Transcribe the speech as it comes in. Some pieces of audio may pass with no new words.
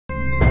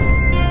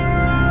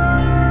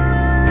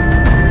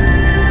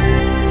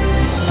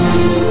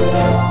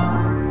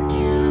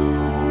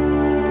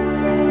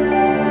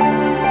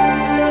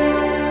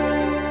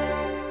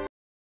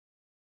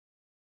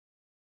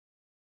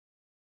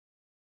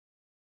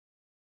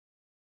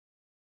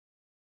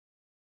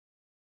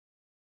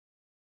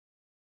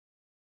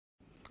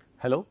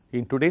Hello,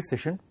 in today's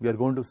session we are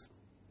going to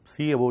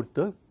see about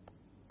the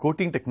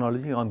coating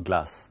technology on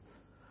glass.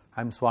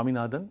 I am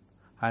Swaminathan.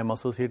 I am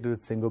associated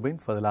with Saint-Gobain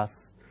for the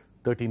last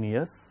 13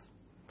 years.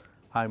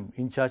 I am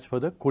in charge for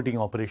the coating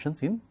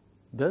operations in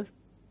the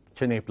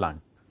Chennai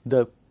plant.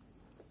 The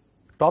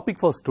topic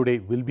for today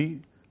will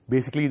be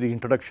basically the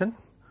introduction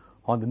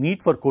on the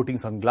need for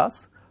coatings on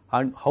glass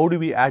and how do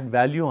we add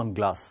value on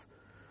glass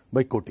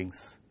by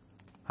coatings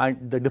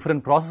and the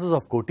different processes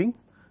of coating.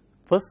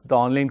 First, the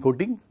online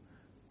coating.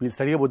 We will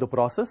study about the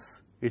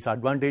process, its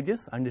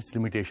advantages and its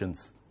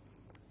limitations.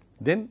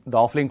 Then the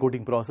offline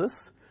coating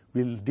process,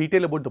 we will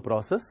detail about the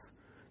process,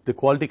 the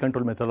quality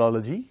control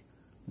methodology,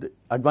 the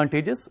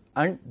advantages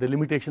and the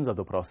limitations of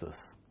the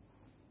process.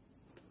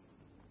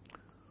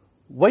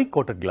 Why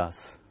coated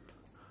glass?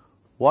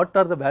 What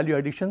are the value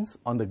additions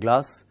on the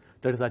glass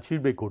that is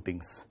achieved by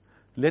coatings?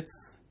 Let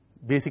us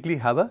basically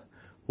have a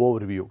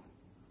overview.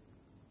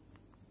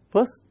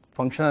 First,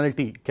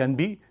 functionality can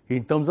be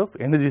in terms of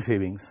energy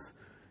savings,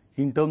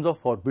 in terms of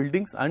for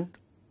buildings and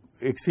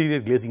exterior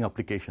glazing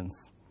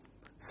applications.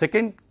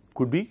 Second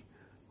could be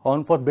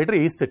on for better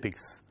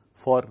aesthetics,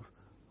 for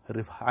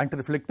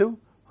anti-reflective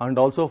and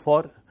also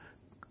for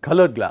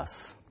color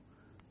glass.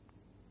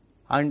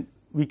 And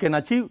we can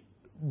achieve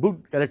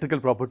good electrical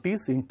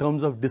properties in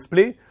terms of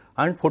display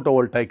and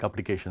photovoltaic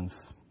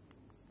applications.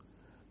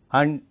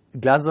 And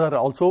glasses are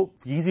also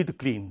easy to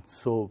clean,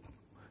 so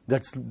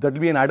that will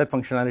be an added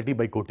functionality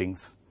by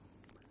coatings.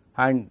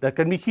 And there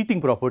can be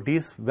heating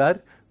properties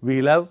where we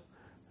will have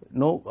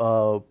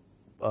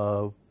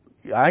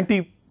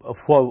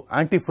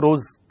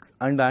anti-froze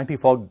and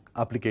anti-fog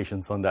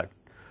applications on that.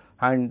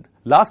 And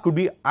last could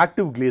be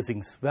active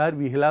glazings, where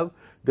we will have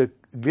the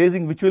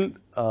glazing which will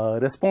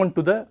respond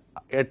to the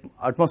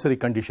atmospheric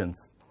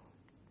conditions.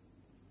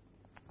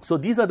 So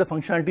these are the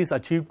functionalities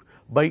achieved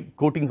by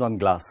coatings on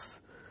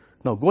glass.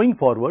 Now going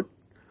forward,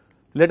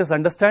 let us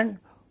understand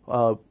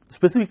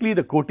specifically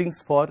the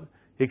coatings for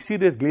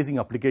exterior glazing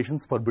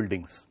applications for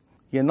buildings.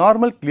 A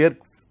normal clear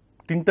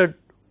tinted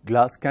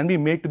glass can be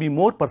made to be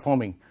more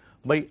performing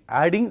by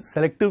adding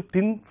selective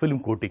thin film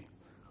coating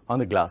on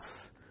the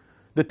glass.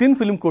 The thin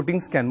film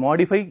coatings can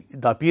modify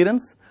the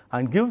appearance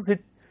and gives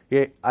it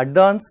a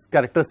advanced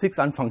characteristics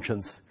and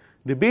functions.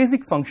 The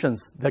basic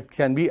functions that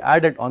can be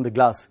added on the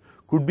glass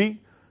could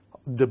be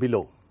the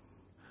below.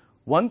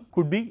 One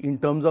could be in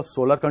terms of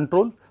solar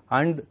control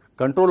and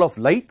control of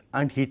light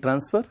and heat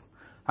transfer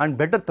and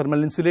better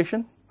thermal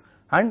insulation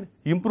and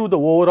improve the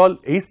overall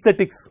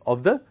aesthetics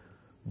of the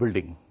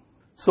building.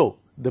 So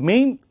the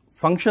main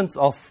functions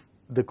of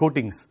the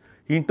coatings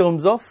in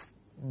terms of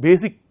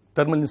basic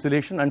thermal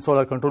insulation and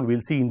solar control we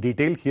will see in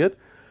detail here.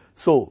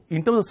 So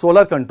in terms of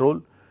solar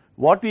control,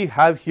 what we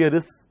have here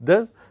is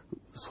the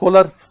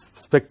solar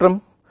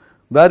spectrum,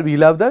 where we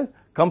will have the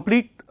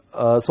complete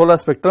solar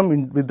spectrum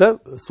with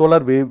the solar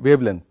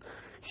wavelength.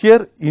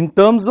 Here in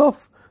terms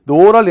of the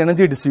overall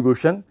energy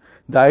distribution,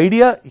 the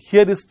idea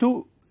here is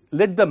to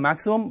let the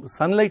maximum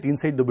sunlight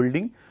inside the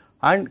building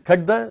and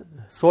cut the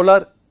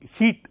solar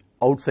heat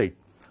outside.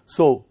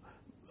 So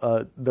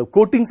the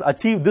coatings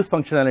achieve this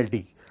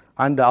functionality,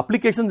 and the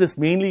applications is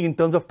mainly in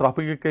terms of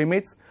tropical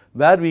climates,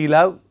 where we will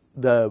have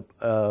the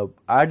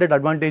added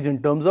advantage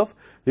in terms of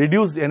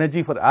reduced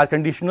energy for air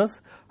conditioners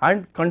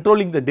and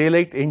controlling the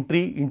daylight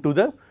entry into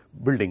the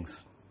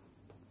buildings.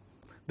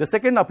 The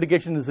second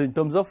application is in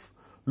terms of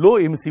low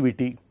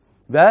emissivity,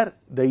 where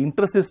the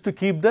interest is to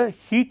keep the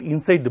heat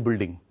inside the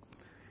building.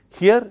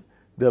 Here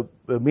the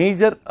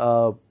major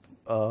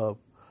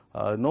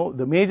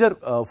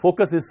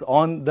focus is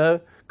on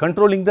the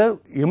controlling the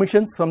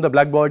emissions from the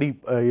black body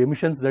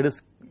emissions that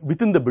is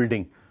within the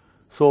building.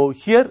 So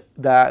here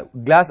the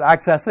glass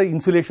acts as a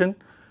insulation,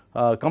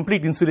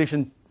 complete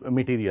insulation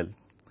material.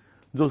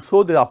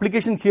 So the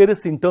application here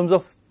is in terms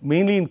of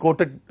mainly in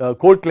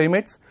cold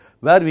climates,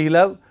 where we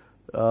will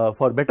have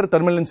for better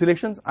thermal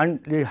insulations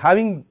and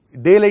having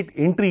daylight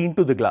entry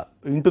into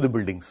the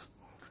buildings.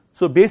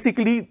 So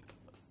basically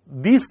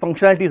these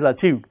functionalities are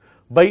achieved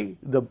by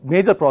the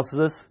major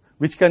processes,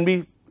 which can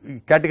be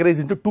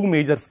categorized into two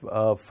major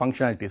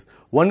functionalities.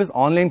 One is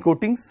online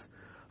coatings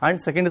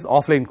and second is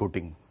offline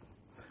coating.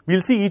 We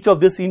will see each of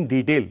this in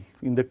detail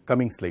in the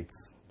coming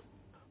slides.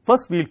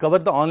 First we will cover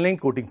the online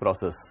coating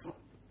process.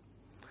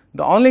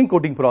 The online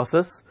coating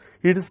process,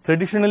 it is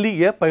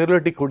traditionally a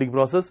pyrolytic coating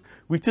process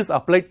which is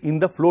applied in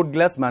the float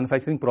glass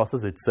manufacturing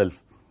process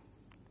itself.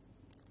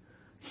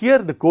 Here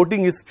the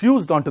coating is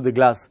fused onto the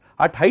glass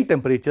at high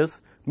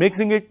temperatures,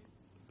 making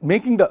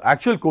the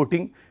actual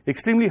coating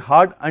extremely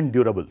hard and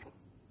durable.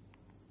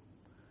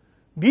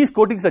 These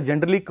coatings are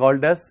generally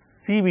called as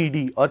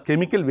CVD or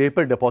chemical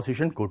vapor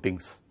deposition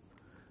coatings.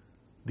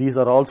 These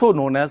are also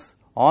known as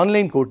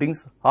online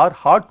coatings or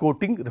hard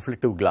coating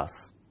reflective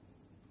glass.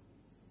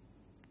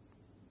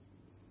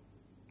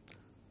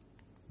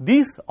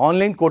 These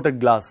online coated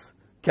glass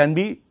can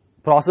be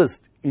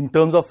processed in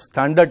terms of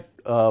standard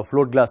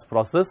float glass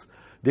process.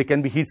 They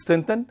can be heat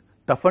strengthened,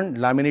 toughened,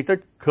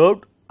 laminated,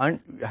 curved and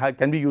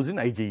can be used in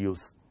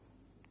IGUs.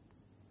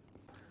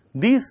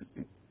 These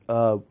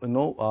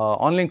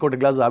online coated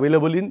glass is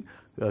available in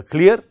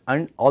clear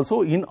and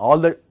also in all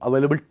the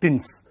available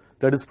tints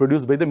that is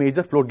produced by the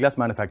major float glass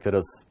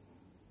manufacturers.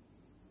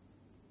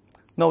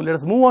 Now let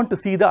us move on to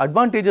see the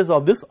advantages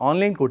of this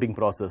online coating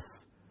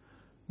process.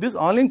 This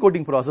online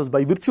coating process,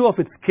 by virtue of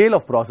its scale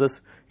of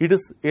process, it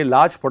is a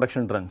large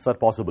production runs are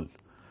possible,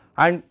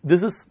 and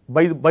this is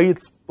by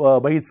its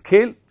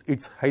scale,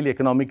 it's highly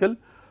economical,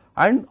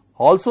 and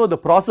also the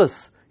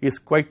process is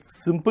quite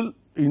simple.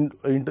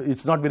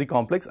 It's not very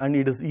complex, and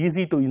it is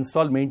easy to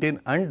install,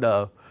 maintain, and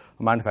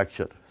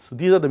manufacture. So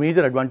these are the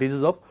major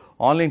advantages of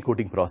online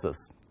coating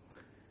process.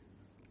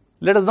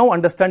 Let us now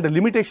understand the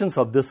limitations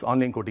of this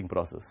online coating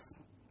process.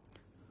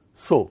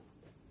 So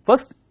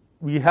first,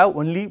 we have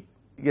only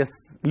a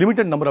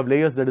limited number of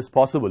layers that is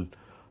possible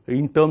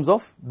in terms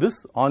of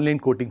this online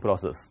coating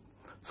process.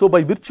 So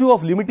by virtue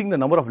of limiting the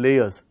number of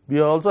layers, we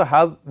also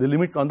have the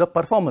limits on the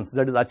performance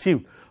that is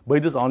achieved by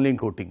this online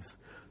coatings.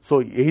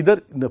 So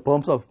either in the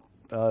terms of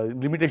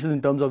limitations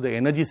in terms of the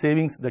energy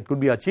savings that could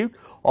be achieved,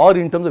 or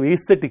in terms of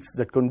aesthetics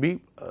that can be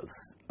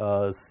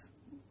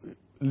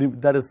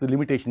that is the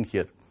limitation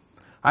here.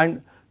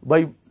 And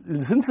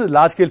since it's a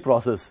large scale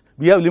process,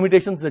 we have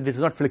limitations that it is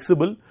not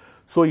flexible,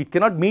 so it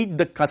cannot meet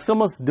the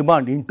customer's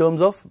demand in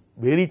terms of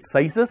varied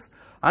sizes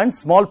and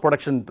small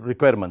production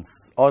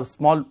requirements or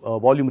small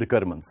volume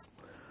requirements,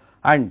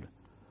 and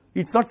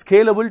it's not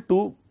scalable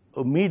to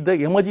meet the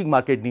emerging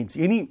market needs.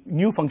 Any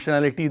new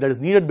functionality that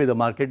is needed by the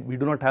market, we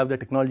do not have the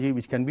technology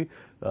which can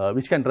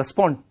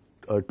respond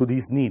to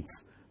these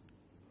needs.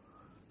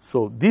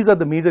 So these are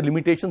the major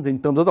limitations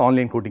in terms of the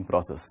online coating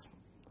process.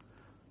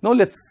 Now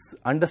let's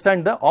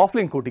understand the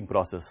offline coating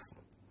process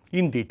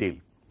in detail.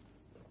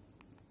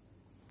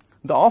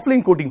 The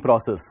offline coating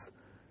process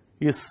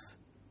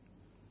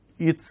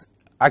it's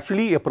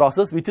actually a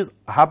process which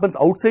happens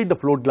outside the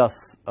float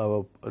glass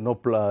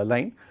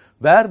line,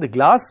 where the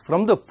glass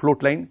from the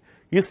float line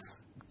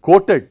is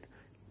coated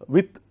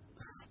with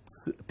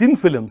thin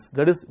films,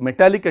 that is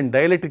metallic and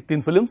dielectric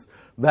thin films,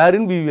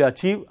 wherein we will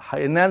achieve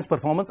enhanced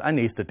performance and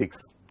aesthetics.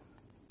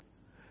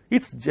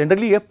 It's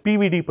generally a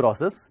PVD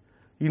process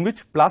in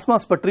which plasma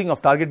sputtering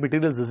of target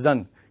materials is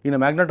done in a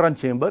magnetron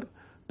chamber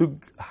to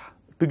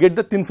get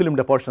the thin film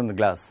deposited on the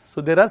glass.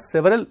 So there are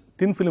several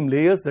thin film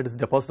layers that is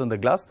deposited on the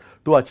glass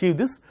to achieve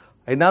this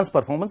enhanced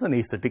performance and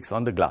aesthetics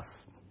on the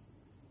glass.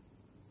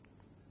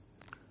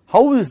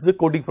 How is the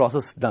coating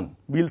process done?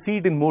 We will see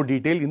it in more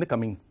detail in the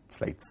coming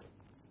slides.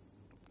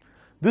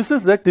 This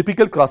is the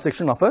typical cross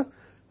section of a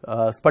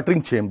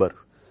sputtering chamber.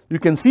 You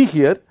can see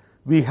here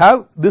we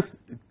have this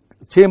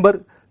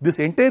chamber. This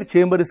entire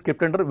chamber is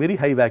kept under very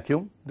high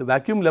vacuum. The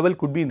vacuum level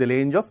could be in the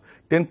range of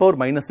 10 power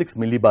minus 6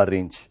 millibar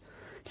range.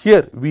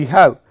 Here we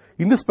have,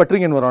 in this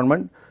sputtering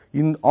environment,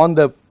 these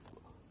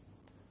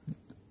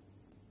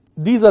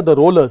are the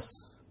rollers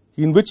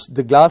in which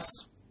the glass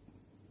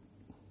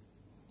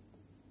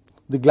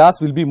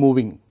will be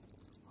moving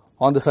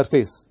on the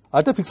surface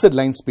at a fixed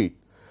line speed.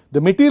 The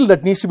material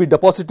that needs to be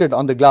deposited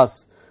on the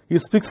glass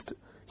is fixed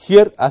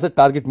here as a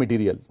target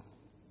material.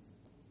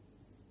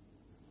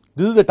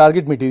 This is the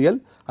target material,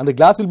 and the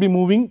glass will be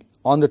moving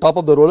on the top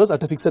of the rollers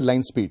at a fixed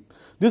line speed.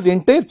 This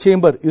entire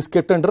chamber is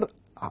kept under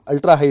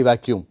ultra high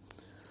vacuum.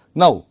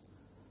 Now,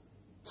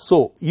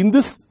 so in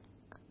this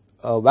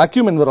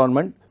vacuum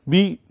environment,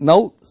 we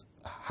now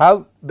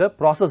have the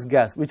process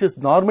gas, which is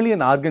normally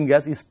an argon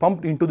gas, is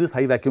pumped into this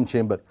high vacuum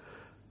chamber.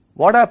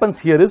 What happens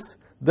here is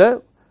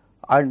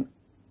and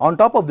on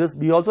top of this,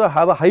 we also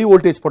have a high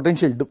voltage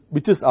potential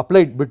which is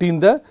applied between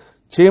the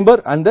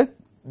chamber and the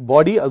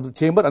body of the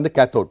chamber and the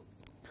cathode.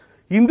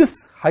 In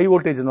this high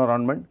voltage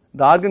environment,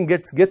 the argon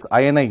gets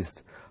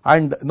ionized,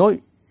 and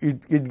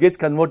it gets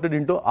converted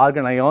into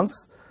argon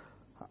ions,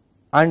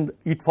 and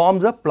it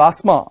forms a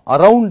plasma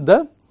around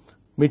the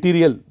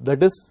material,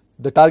 that is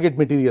the target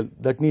material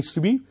that needs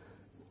to be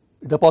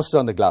deposited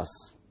on the glass.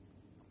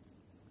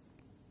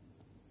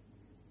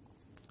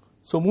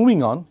 So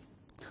moving on,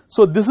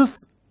 so this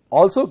is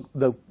also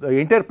the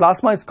entire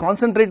plasma is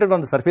concentrated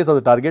on the surface of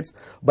the targets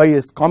by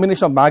a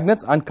combination of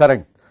magnets and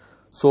current.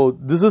 So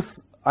this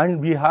is,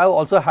 and we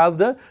also have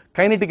the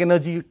kinetic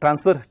energy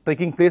transfer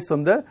taking place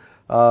from the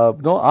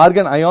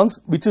argon ions,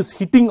 which is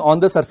hitting on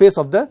the surface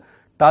of the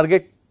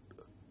target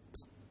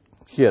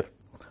here.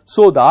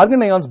 So the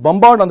argon ions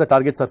bombard on the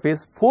target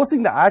surface,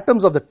 forcing the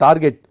atoms of the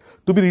target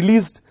to be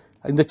released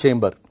in the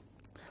chamber,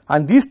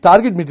 and these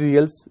target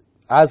materials,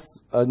 as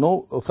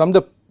from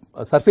the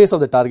surface of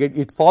the target,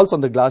 it falls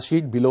on the glass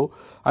sheet below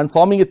and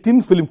forming a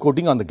thin film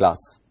coating on the glass.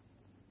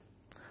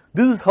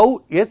 This is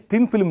how a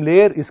thin film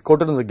layer is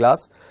coated on the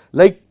glass.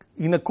 Like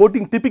in a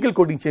typical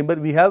coating chamber,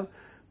 we have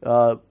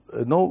a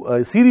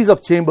series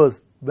of chambers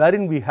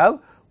wherein we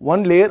have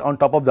one layer on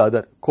top of the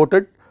other,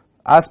 coated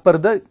as per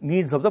the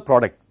needs of the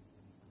product.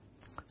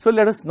 So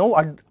let us now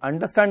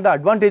understand the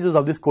advantages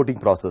of this coating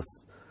process.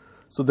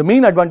 So the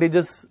main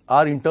advantages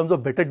are in terms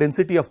of better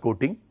density of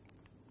coating,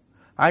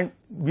 and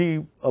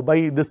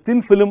by this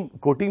thin film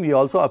coating we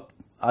also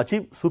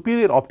achieve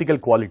superior optical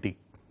quality.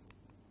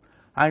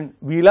 and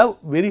we will have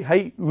very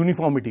high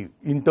uniformity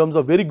in terms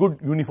of very good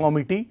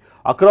uniformity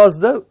across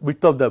the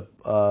width of the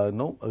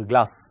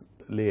glass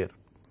layer,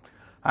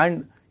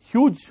 and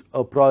huge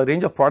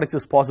range of products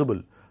is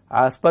possible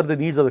as per the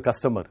needs of the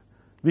customer.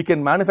 We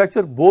can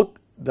manufacture both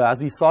as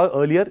we saw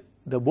earlier,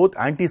 the both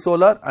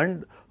anti-solar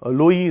and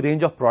low E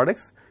range of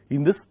products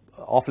in this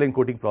offline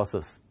coating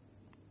process.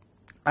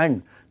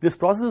 And this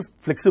process is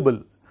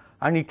flexible,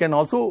 and it can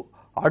also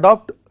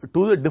adapt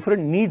to the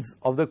different needs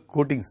of the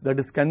coatings, that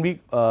is can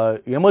be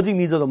emerging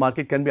needs of the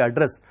market can be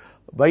addressed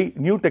by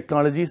new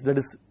technologies that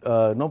is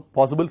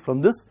possible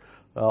from this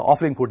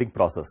offline coating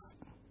process.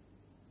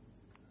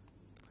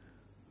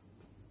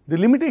 The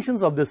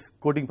limitations of this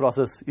coating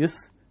process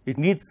is it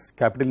needs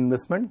capital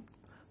investment,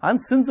 and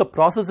since the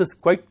process is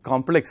quite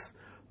complex,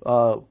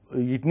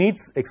 it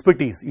needs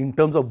expertise in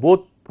terms of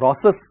both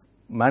process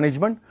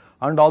management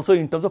and also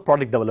in terms of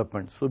product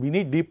development. So, we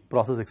need deep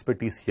process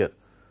expertise here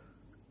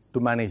to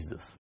manage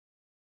this.